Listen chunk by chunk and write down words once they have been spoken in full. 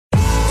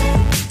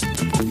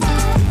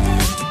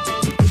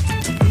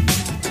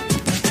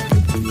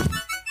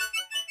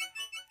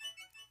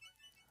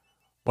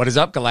What is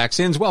up,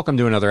 Galaxians? Welcome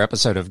to another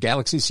episode of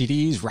Galaxy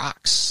CDs,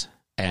 Rocks,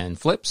 and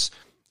Flips.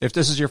 If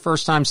this is your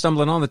first time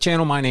stumbling on the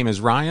channel, my name is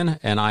Ryan,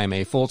 and I am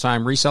a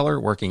full-time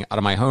reseller working out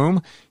of my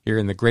home here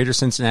in the greater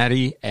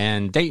Cincinnati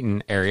and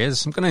Dayton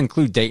areas. I'm going to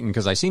include Dayton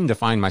because I seem to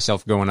find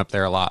myself going up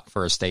there a lot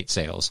for estate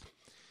sales.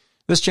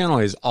 This channel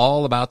is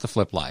all about the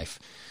flip life.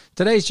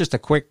 Today's just a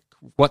quick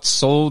what's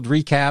sold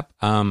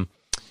recap.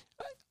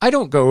 I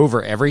don't go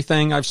over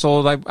everything I've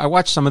sold. I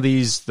watch some of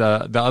these,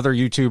 the other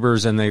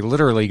YouTubers, and they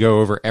literally go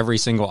over every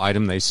single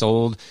item they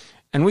sold.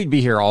 And we'd be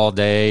here all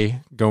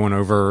day going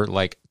over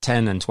like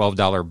 $10 and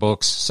 $12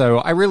 books. So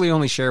I really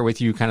only share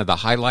with you kind of the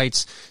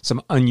highlights,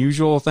 some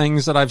unusual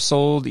things that I've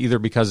sold, either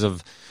because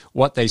of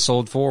what they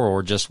sold for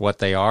or just what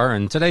they are.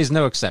 And today's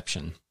no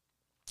exception.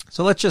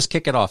 So let's just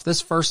kick it off.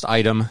 This first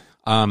item,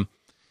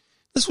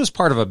 this was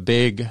part of a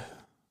big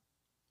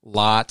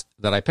lot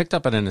that I picked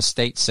up at an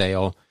estate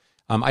sale.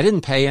 I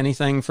didn't pay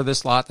anything for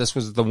this lot. This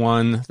was the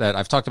one that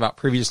I've talked about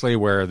previously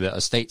where the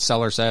estate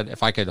seller said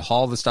if I could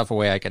haul the stuff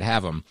away, I could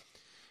have them.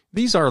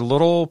 These are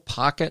little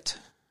pocket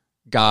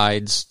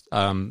guides.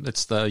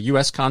 It's the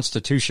U.S.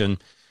 Constitution.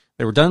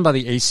 They were done by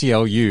the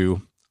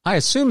ACLU. I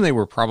assume they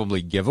were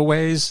probably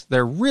giveaways.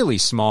 They're really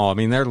small. I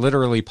mean, they're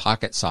literally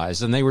pocket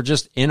sized, and they were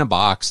just in a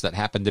box that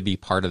happened to be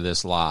part of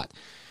this lot.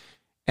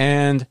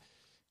 And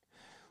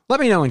let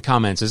me know in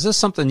comments, is this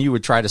something you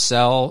would try to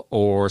sell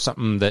or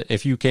something that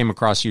if you came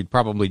across, you'd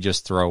probably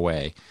just throw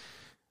away?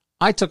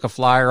 I took a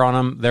flyer on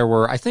them. There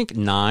were, I think,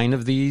 9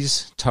 of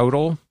these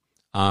total.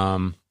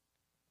 5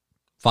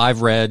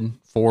 red,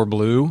 4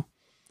 blue.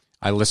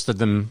 I listed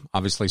them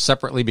obviously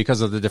separately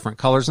because of the different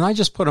colors, and I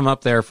just put them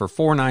up there for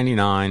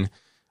 $4.99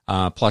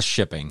 plus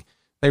shipping.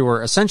 They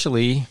were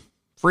essentially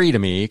free to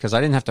me because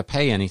I didn't have to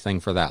pay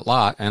anything for that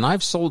lot, and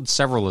I've sold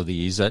several of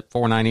these at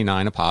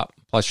 $4.99 a pop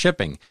plus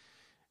shipping.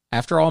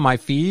 After all my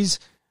fees,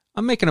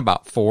 I'm making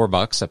about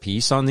 $4 a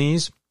piece on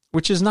these,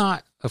 which is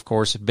not, of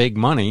course, big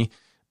money,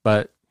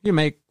 but you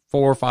make $4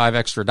 or $5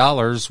 extra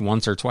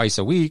once or twice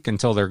a week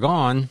until they're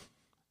gone.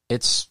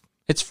 It's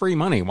free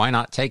money. Why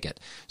not take it?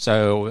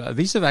 So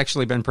these have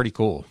actually been pretty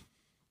cool.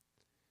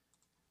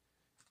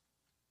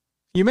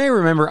 You may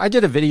remember I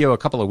did a video a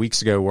couple of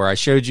weeks ago where I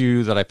showed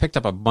you that I picked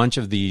up a bunch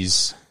of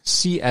these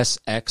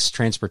CSX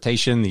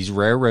transportation, these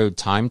railroad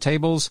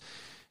timetables.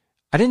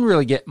 I didn't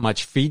really get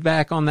much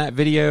feedback on that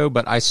video,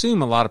 but I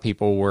assume a lot of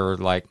people were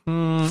like,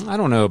 I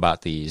don't know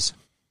about these.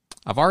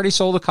 I've already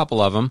sold a couple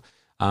of them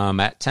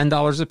at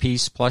 $10 a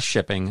piece plus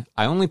shipping.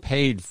 I only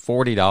paid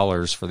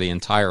 $40 for the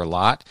entire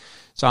lot,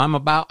 so I'm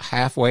about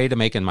halfway to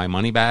making my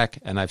money back,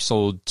 and I've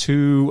sold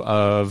 2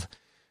 of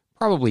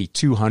probably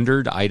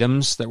 200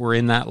 items that were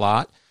in that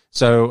lot.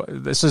 So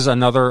this is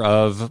another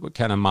of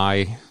kind of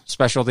my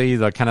specialty,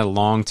 the kind of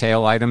long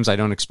tail items. I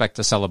don't expect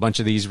to sell a bunch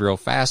of these real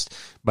fast,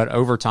 but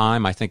over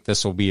time, I think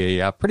this will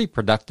be a pretty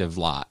productive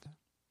lot.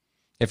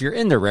 If you're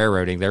into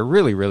railroading, they're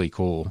really, really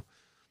cool.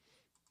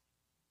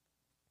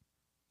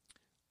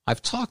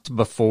 I've talked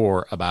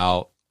before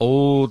about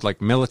old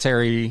like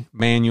military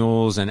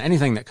manuals and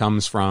anything that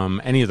comes from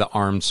any of the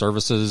armed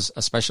services,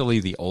 especially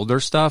the older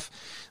stuff.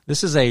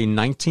 This is a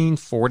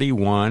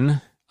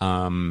 1941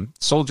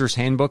 Soldier's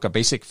Handbook, a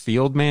basic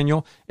field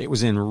manual. It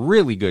was in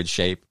really good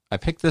shape. I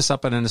picked this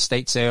up at an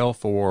estate sale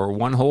for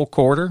 1 whole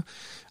quarter.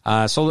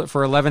 Sold it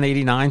for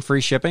 $11.89 free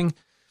shipping.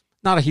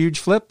 Not a huge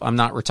flip. I'm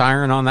not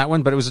retiring on that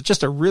one, but it was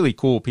just a really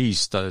cool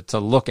piece to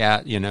look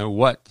at, you know,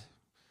 what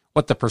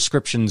the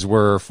prescriptions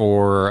were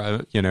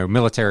for,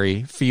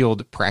 military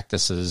field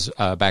practices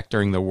back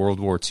during the World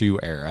War II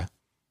era.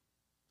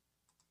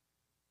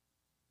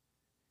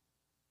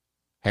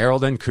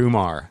 Harold and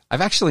Kumar. I've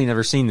actually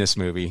never seen this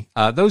movie.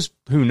 Those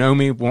who know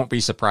me won't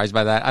be surprised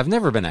by that. I've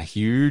never been a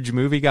huge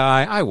movie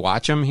guy. I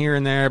watch them here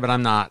and there, but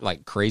I'm not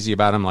like crazy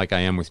about them like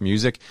I am with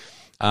music.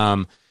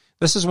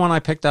 This is one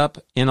I picked up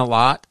in a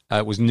lot.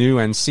 It was new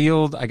and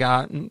sealed. I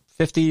got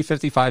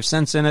 55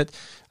 cents in it.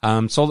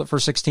 Sold it for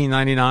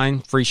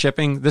 $16.99 free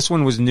shipping. This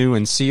one was new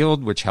and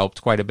sealed, which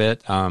helped quite a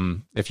bit.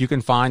 If you can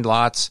find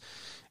lots,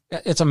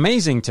 it's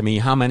amazing to me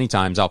how many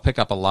times I'll pick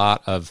up a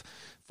lot of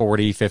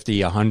 40,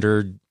 50,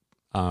 100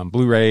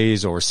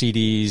 Blu-rays or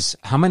CDs.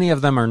 How many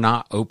of them are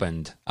not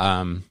opened?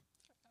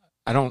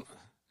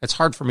 It's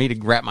hard for me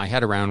to wrap my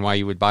head around why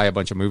you would buy a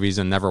bunch of movies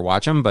and never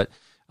watch them, but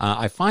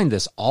I find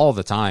this all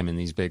the time in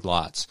these big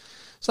lots.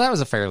 So that was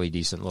a fairly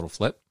decent little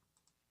flip.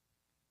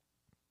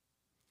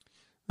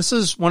 This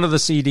is one of the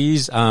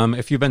CDs.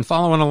 If you've been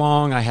following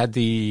along, I had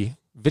the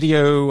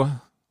video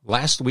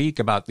last week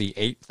about the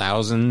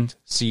 8,000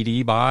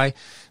 CD buy.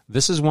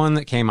 This is one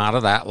that came out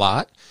of that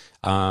lot.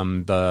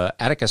 The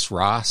Atticus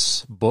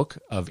Ross Book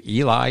of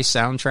Eli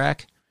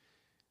soundtrack.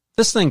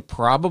 This thing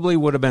probably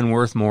would have been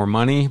worth more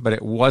money, but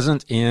it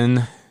wasn't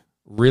in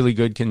really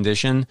good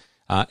condition.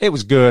 It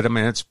was good. I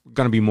mean, it's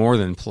going to be more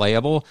than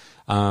playable,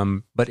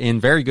 but in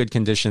very good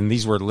condition.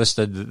 These were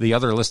listed. The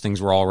other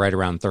listings were all right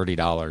around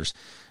 $30.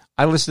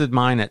 I listed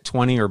mine at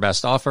 20 or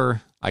best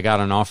offer. I got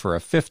an offer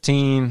of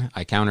 15.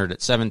 I countered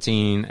at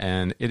 17,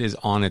 and it is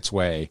on its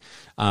way.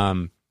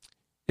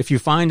 If you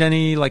find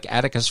any, like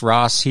Atticus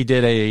Ross, he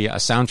did a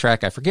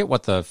soundtrack. I forget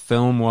what the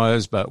film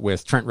was, but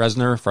with Trent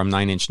Reznor from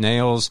Nine Inch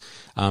Nails.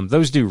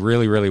 Those do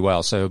really, really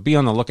well. So be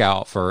on the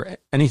lookout for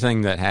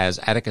anything that has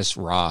Atticus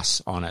Ross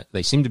on it.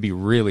 They seem to be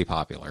really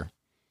popular.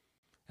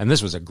 And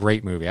this was a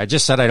great movie. I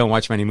just said I don't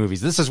watch many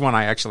movies. This is one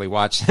I actually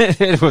watched.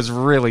 It was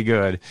really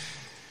good.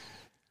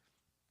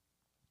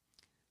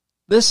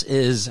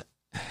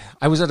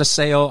 I was at a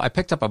sale. I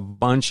picked up a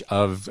bunch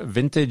of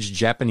vintage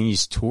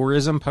Japanese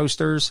tourism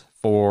posters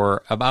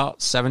for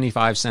about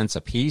 75 cents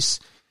a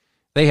piece.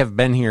 They have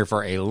been here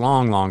for a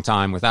long, long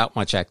time without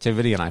much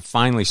activity, and I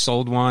finally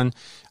sold one.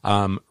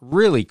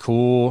 Really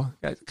cool.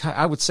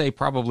 I would say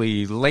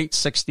probably late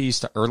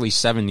 60s to early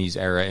 70s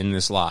era in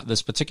this lot.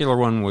 This particular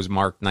one was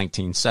marked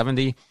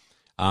 1970.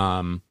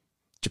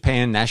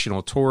 Japan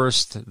National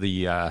Tourist,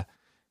 the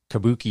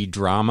Kabuki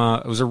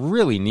drama. It was a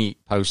really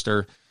neat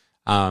poster.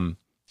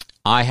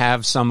 I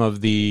have some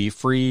of the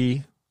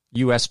free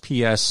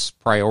USPS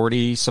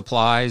priority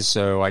supplies,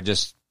 so I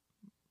just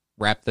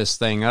wrap this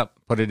thing up,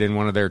 put it in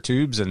one of their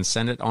tubes, and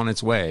send it on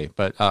its way.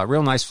 But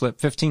real nice flip,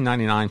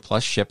 $15.99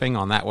 plus shipping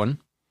on that one.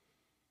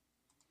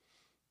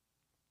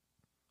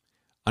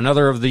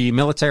 Another of the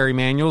military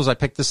manuals, I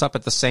picked this up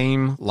at the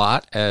same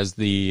lot as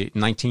the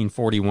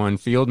 1941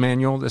 field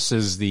manual. This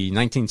is the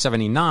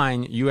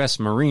 1979 U.S.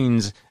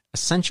 Marines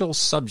Essential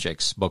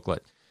Subjects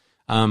booklet.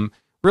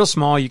 Real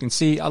small. You can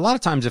see a lot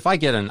of times if I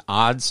get an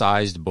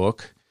odd-sized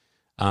book,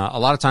 a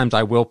lot of times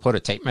I will put a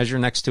tape measure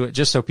next to it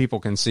just so people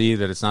can see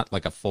that it's not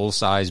like a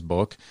full-size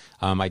book.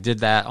 I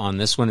did that on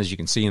this one, as you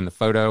can see in the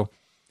photo.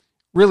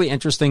 Really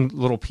interesting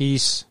little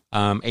piece.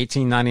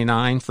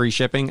 $18.99 free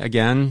shipping.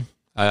 Again,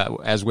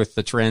 as with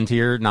the trend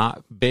here,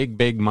 not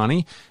big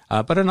money,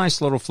 but a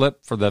nice little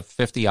flip for the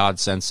 50-odd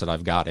cents that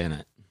I've got in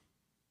it.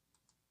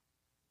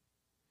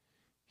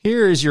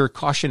 Here is your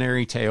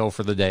cautionary tale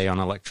for the day on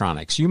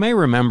electronics. You may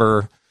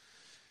remember,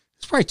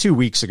 it's probably 2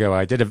 weeks ago,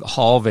 I did a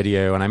haul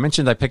video, and I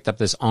mentioned I picked up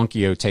this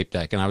Onkyo tape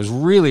deck, and I was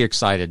really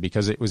excited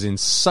because it was in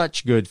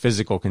such good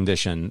physical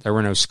condition. There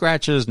were no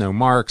scratches, no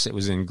marks. It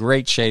was in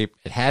great shape.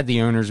 It had the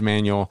owner's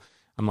manual.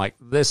 I'm like,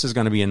 this is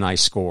going to be a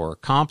nice score.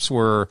 Comps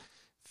were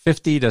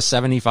 $50 to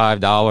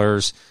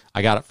 $75.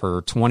 I got it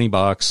for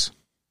 $20.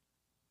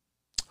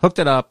 Hooked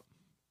it up,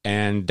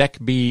 and deck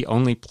B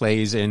only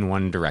plays in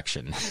one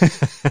direction.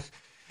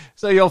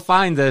 So you'll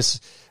find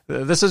this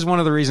is one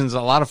of the reasons a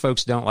lot of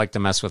folks don't like to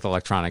mess with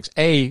electronics.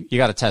 A, you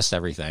got to test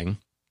everything,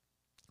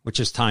 which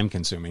is time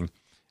consuming.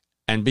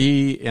 And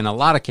B, in a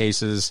lot of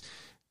cases,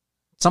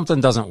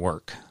 something doesn't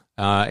work.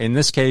 In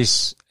this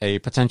case, a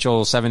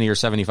potential $70 or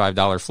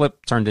 $75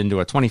 flip turned into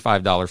a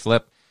 $25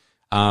 flip.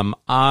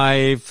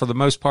 For the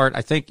most part,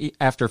 I think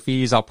after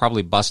fees, I'll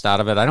probably bust out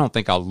of it. I don't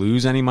think I'll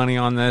lose any money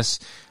on this.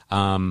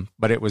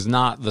 But it was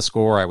not the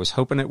score I was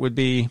hoping it would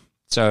be.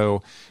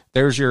 So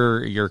there's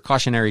your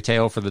cautionary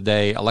tale for the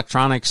day.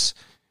 Electronics,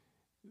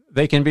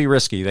 they can be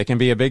risky. They can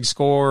be a big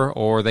score,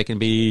 or they can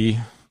be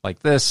like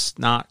this,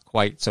 not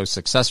quite so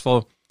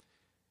successful.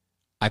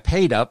 I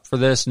paid up for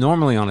this.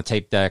 Normally on a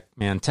tape deck,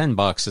 man,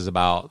 $10 is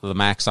about the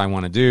max I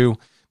want to do.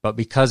 But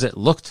because it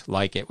looked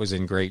like it was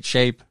in great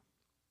shape,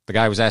 the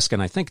guy was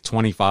asking, I think,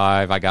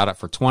 $25. I got it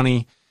for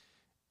 $20.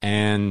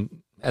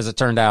 And as it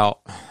turned out,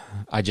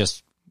 I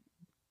just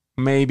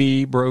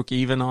maybe broke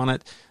even on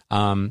it.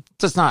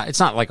 It's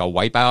not like a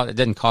wipeout. It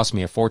didn't cost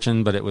me a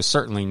fortune, but it was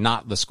certainly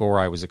not the score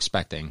I was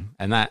expecting.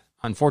 And that,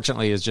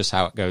 unfortunately, is just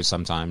how it goes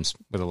sometimes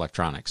with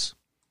electronics.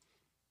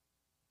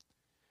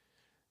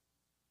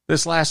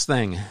 This last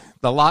thing,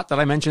 the lot that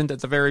I mentioned at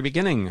the very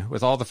beginning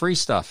with all the free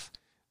stuff.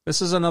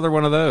 This is another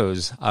one of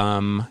those.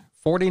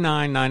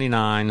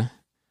 $49.99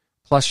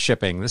 plus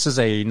shipping. This is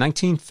a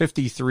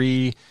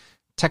 1953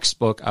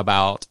 textbook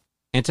about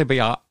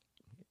antibiotic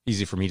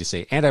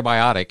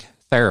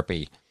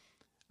therapy.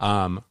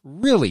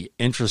 Really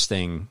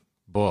interesting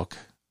book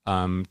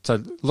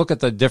to look at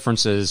the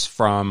differences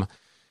from,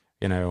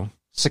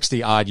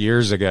 60 odd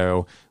years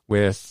ago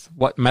with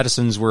what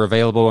medicines were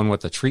available and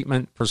what the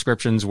treatment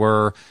prescriptions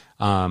were.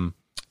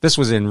 This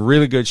was in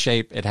really good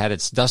shape. It had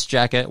its dust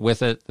jacket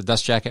with it. The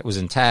dust jacket was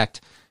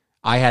intact.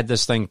 I had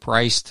this thing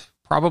priced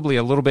probably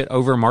a little bit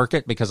over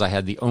market because I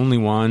had the only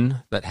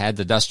one that had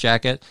the dust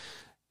jacket.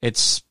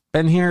 It's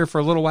been here for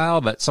a little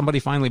while, but somebody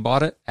finally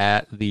bought it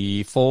at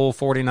the full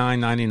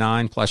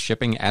 $49.99 plus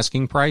shipping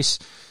asking price.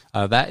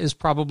 That is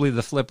probably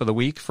the flip of the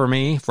week for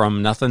me,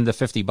 from nothing to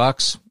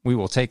 $50. We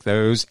will take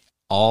those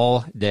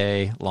all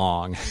day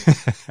long.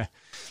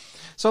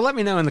 So let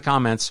me know in the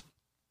comments,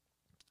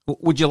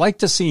 would you like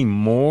to see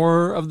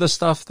more of the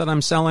stuff that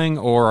I'm selling,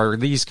 or are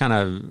these kind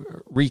of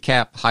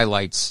recap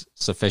highlights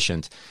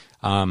sufficient?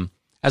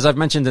 As I've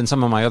mentioned in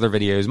some of my other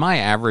videos, my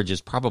average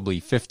is probably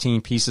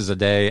 15 pieces a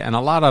day, and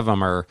a lot of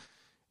them are,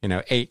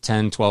 $8,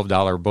 $10,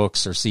 $12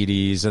 books or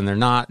CDs, and they're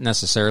not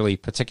necessarily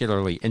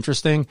particularly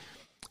interesting.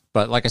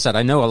 But like I said,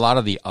 I know a lot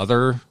of the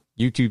other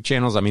YouTube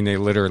channels, they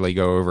literally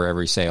go over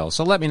every sale.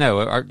 So let me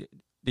know,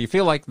 do you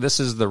feel like this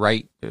is the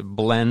right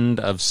blend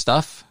of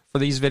stuff for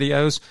these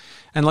videos?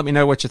 And let me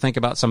know what you think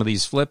about some of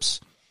these flips.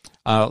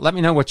 Let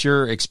me know what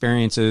your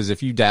experience is.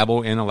 If you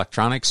dabble in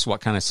electronics,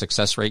 what kind of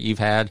success rate you've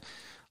had.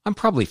 I'm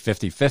probably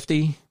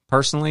 50-50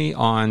 personally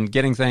on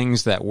getting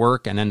things that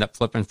work and end up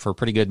flipping for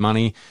pretty good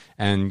money,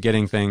 and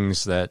getting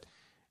things that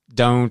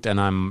don't, and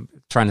I'm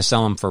trying to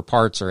sell them for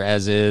parts or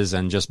as is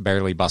and just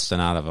barely busting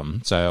out of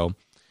them. So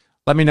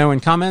let me know in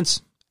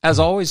comments. As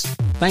always,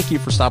 thank you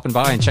for stopping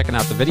by and checking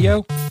out the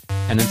video.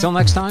 And until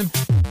next time,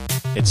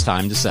 it's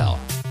time to sell.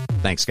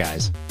 Thanks,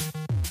 guys.